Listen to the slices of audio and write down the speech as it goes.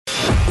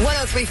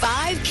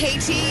103.5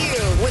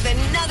 KTU with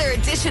another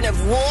edition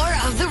of War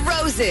of the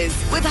Roses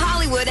with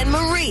Hollywood and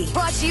Marie.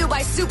 Brought to you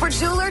by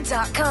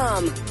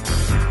superjeweler.com.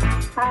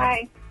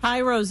 Hi.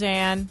 Hi,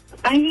 Roseanne.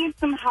 I need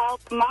some help.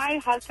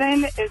 My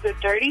husband is a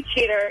dirty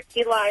cheater.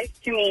 He lies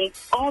to me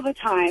all the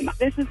time.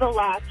 This is the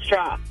last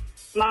straw.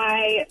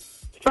 My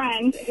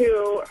friend,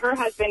 who her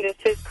husband is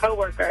his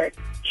coworker,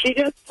 she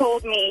just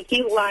told me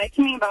he lied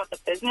to me about the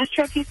business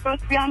trip he's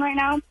supposed to be on right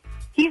now.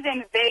 He's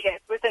in Vegas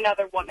with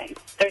another woman.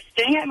 They're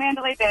staying at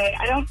Mandalay Bay.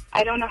 I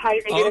don't know how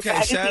you're going to do this.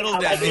 Okay, settle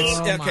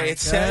down. It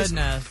says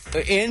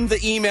in the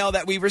email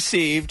that we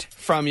received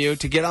from you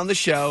to get on the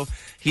show,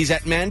 he's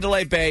at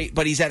Mandalay Bay,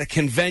 but he's at a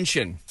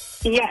convention.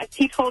 Yes,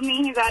 he told me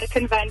he's at a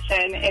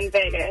convention in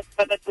Vegas,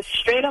 but that's a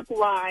straight-up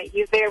lie.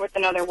 He's there with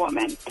another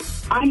woman.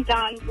 I'm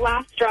done.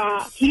 Last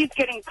straw. He's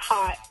getting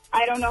caught.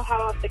 I don't know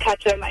how else to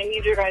catch him. I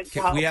need your guys'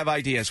 help. We have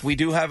ideas. We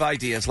do have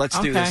ideas. Let's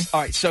do this.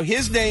 All right, so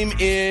his name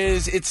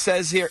is, it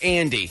says here,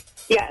 Andy.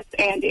 Yes,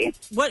 Andy.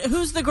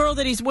 Who's the girl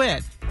that he's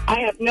with?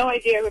 I have no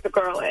idea who the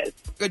girl is.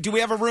 Do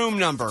we have a room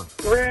number?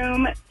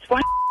 Room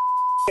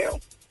 22.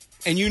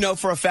 And you know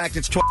for a fact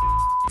it's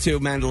 22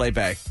 Mandalay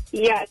Bay.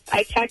 Yes,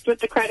 I checked with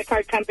the credit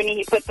card company.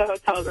 He put the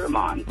hotel room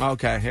on.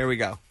 Okay, here we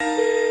go.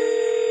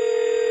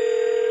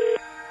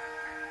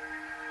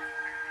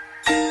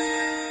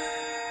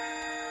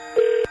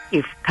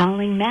 You're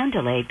calling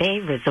Mandalay Bay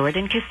Resort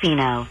and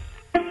Casino.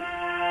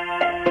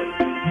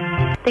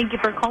 Thank you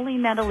for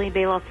calling Mandalay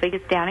Bay, Las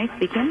Vegas. Danny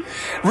speaking.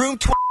 Room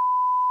 20.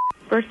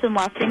 First and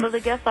last name of the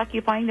guest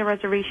occupying the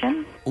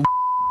reservation.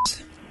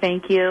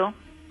 Thank you.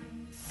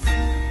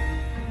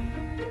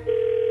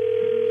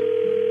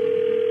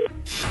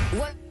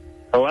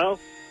 Hello?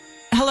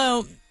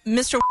 Hello,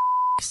 Mr.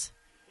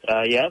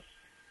 Yes?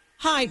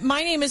 Hi,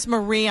 my name is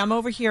Marie. I'm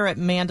over here at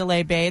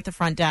Mandalay Bay at the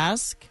front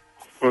desk.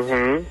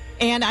 Mm-hmm.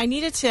 And I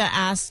needed to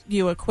ask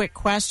you a quick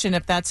question,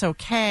 if that's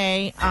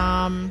okay.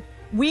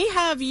 We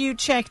have you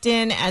checked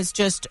in as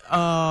just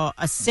a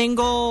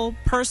single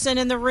person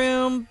in the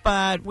room,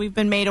 but we've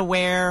been made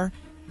aware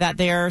that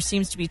there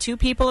seems to be two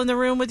people in the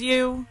room with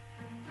you.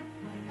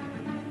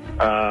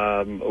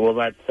 Well,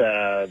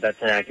 that's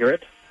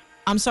inaccurate.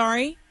 I'm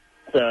sorry?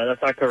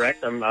 That's not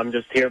correct. I'm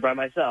just here by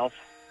myself.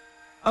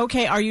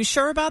 Okay, are you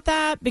sure about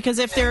that? Because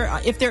if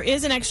there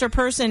is an extra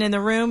person in the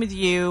room with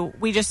you,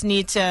 we just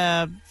need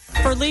to,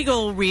 for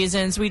legal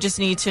reasons, we just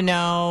need to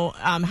know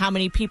how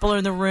many people are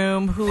in the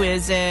room, who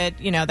is it,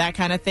 that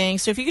kind of thing.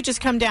 So if you could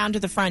just come down to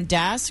the front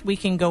desk, we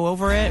can go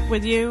over it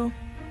with you.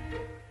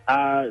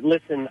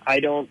 Listen, I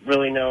don't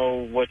really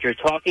know what you're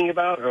talking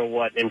about or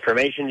what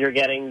information you're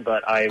getting,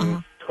 but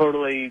I'm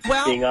totally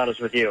being honest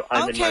with you.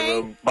 I'm in my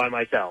room by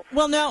myself.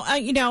 Well, no,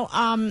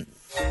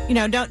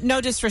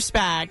 no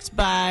disrespect,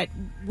 but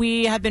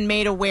we have been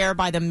made aware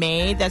by the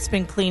maid that's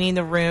been cleaning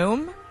the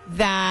room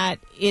that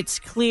it's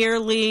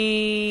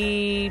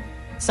clearly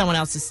someone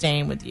else is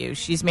staying with you.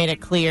 She's made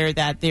it clear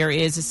that there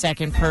is a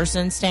second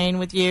person staying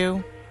with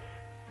you.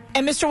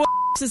 And Mr.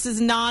 This is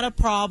not a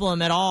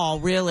problem at all,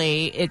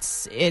 really.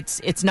 It's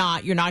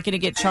not. You're not going to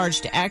get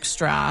charged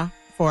extra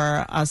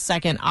for a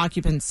second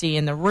occupancy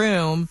in the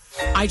room.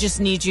 I just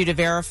need you to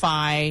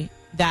verify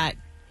that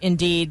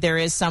indeed there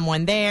is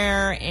someone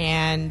there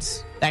and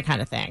that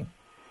kind of thing.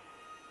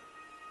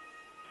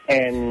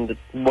 And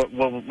what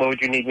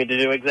would you need me to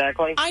do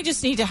exactly? I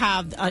just need to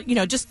have,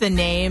 just the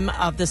name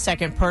of the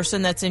second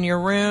person that's in your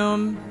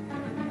room.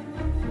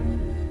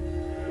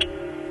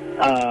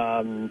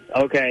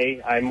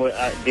 Okay. I'm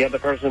the other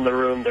person in the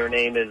room. Their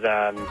name is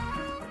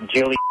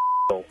Jillian.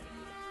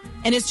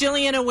 And is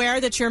Jillian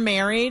aware that you're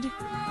married?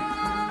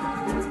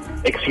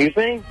 Excuse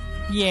me?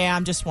 Yeah,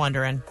 I'm just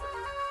wondering.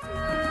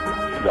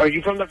 Are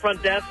you from the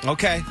front desk?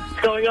 Okay.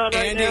 What's going on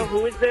right now?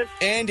 Who is this?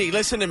 Andy,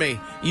 listen to me.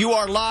 You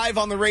are live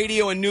on the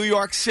radio in New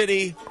York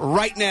City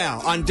right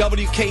now on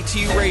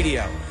WKTU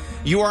Radio.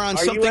 You are on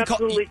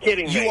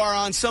kidding me? You are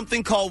on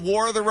something called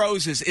War of the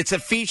Roses. It's a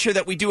feature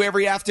that we do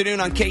every afternoon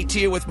on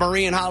KTU with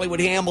Marie and Hollywood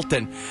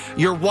Hamilton.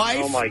 Your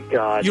wife, oh my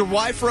God, your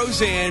wife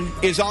Roseanne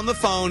is on the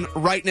phone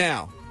right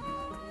now.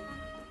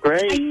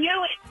 Great. I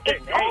knew it.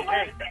 It's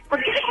over.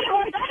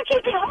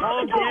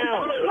 Calm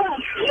down.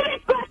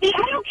 I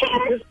don't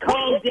care. Just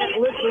calm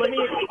down. Listen, let me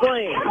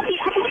explain.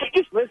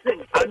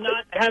 Listen, I'm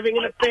not having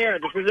an affair.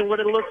 This isn't what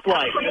it looks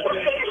like.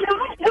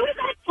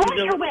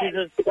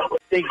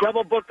 They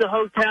double booked the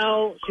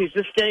hotel. She's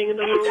just staying in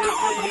the room.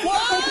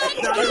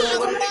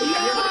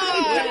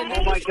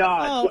 Oh my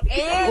God. Oh,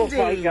 Andy. Oh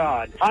my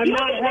God. I'm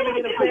not having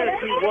an affair.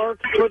 She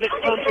works for the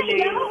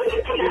company.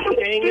 She's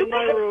staying in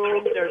my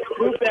room. There's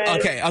two beds.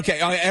 Okay.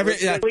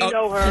 We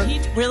know her. Did he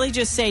really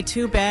just say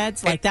two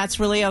beds? Like, that's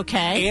really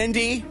okay?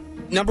 Andy,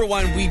 number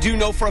one, we do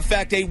know for a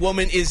fact a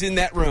woman is in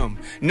that room.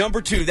 Number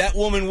two, that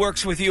woman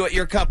works with you at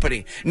your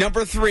company.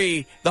 Number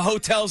three, the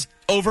hotel's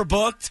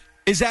overbooked.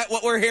 Is that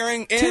what we're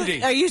hearing,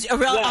 Andy? Are you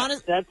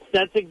honest?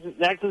 That's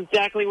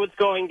exactly what's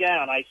going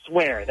down. I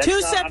swear.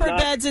 Two separate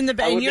beds in the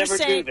bed. And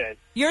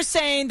you're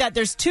saying that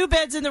there's two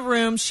beds in the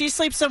room. She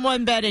sleeps in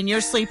one bed, and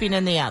you're sleeping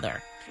in the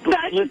other.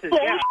 Listen,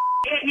 yeah.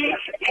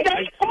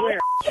 I swear.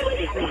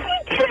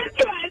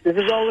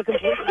 This is all a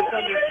complete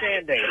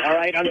misunderstanding, all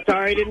right? I'm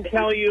sorry I didn't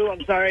tell you.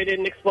 I'm sorry I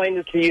didn't explain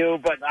this to you,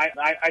 but I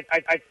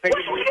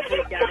figured you'd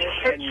freak out,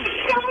 and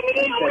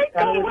that's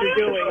kind of what you're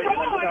doing.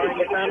 I'm sorry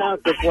you found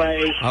out this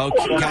way.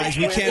 Okay, guys,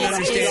 we can't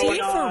understand. Is he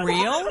for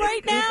real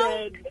right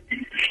now?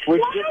 We're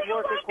just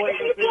work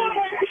acquaintances.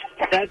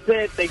 That's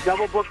it. They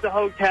double booked the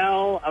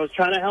hotel. I was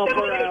trying to help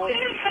her out.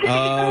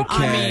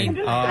 Okay.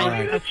 All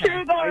right. The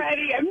truth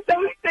already. I'm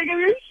so sick of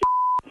your shit.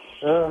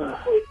 I'm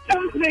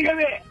so sick of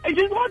it. I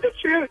just want the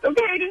truth,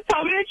 okay? Just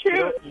tell me the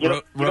truth.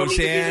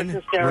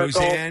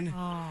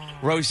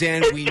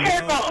 Roseanne, we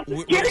know.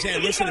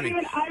 Roseanne, listen to me.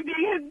 I'm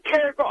being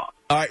hysterical. All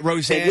right,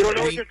 Roseanne. You don't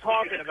know what you're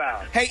talking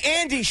about. Hey,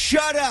 Andy,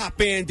 shut up,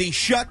 Andy.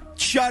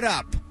 Shut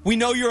up. We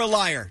know you're a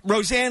liar.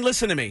 Roseanne,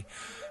 listen to me.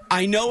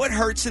 I know it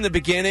hurts in the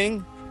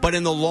beginning, but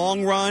in the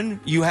long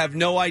run, you have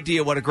no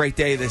idea what a great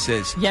day this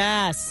is.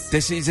 Yes.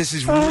 This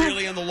is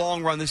really in the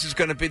long run. This is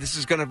going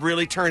to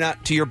really turn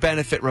out to your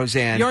benefit,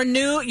 Roseanne. Your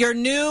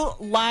new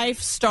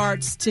life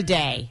starts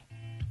today.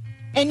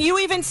 And you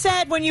even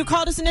said when you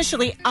called us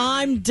initially,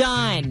 I'm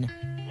done.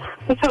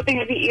 I was hoping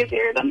it'd be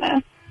easier than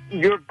this.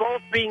 You're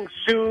both being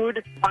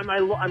sued.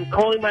 I'm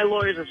calling my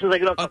lawyers as soon as I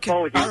get off the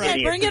phone with you.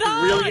 Okay, bring it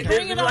on. Really,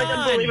 bring it on. It's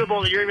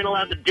unbelievable that you're even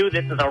allowed to do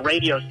this as a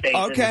radio station.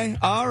 Okay,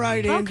 all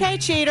right, Andy. Okay,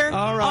 cheater.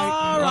 All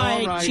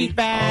right, cheat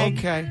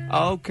bag.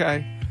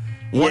 Okay.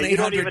 Yeah, you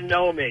don't even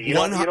know me. You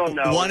don't know.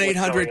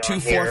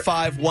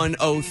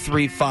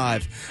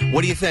 1-800-245-1035.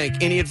 What do you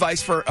think? Any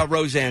advice for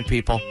Roseanne,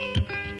 people?